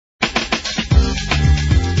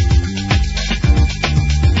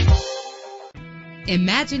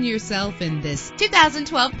Imagine yourself in this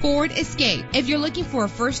 2012 Ford Escape. If you're looking for a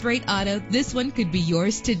first-rate auto, this one could be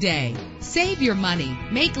yours today. Save your money.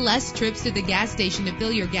 Make less trips to the gas station to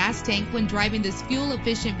fill your gas tank when driving this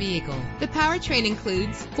fuel-efficient vehicle. The powertrain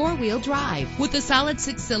includes four-wheel drive with a solid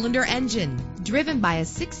 6-cylinder engine driven by a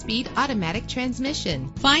 6-speed automatic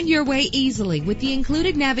transmission. Find your way easily with the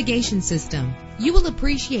included navigation system. You will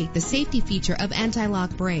appreciate the safety feature of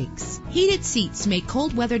anti-lock brakes. Heated seats make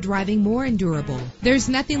cold weather driving more endurable. There's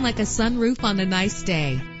nothing like a sunroof on a nice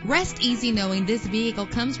day. Rest easy knowing this vehicle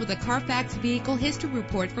comes with a Carfax Vehicle History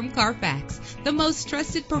Report from Carfax, the most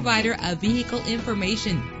trusted provider of vehicle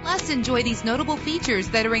information. Plus, enjoy these notable features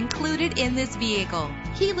that are included in this vehicle: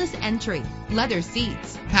 keyless entry, leather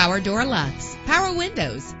seats, power door locks, power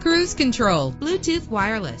windows, cruise control, Bluetooth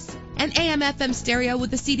wireless, an AM/FM stereo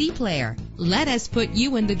with a CD player. Let us put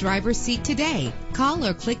you in the driver's seat today. Call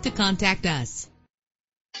or click to contact us.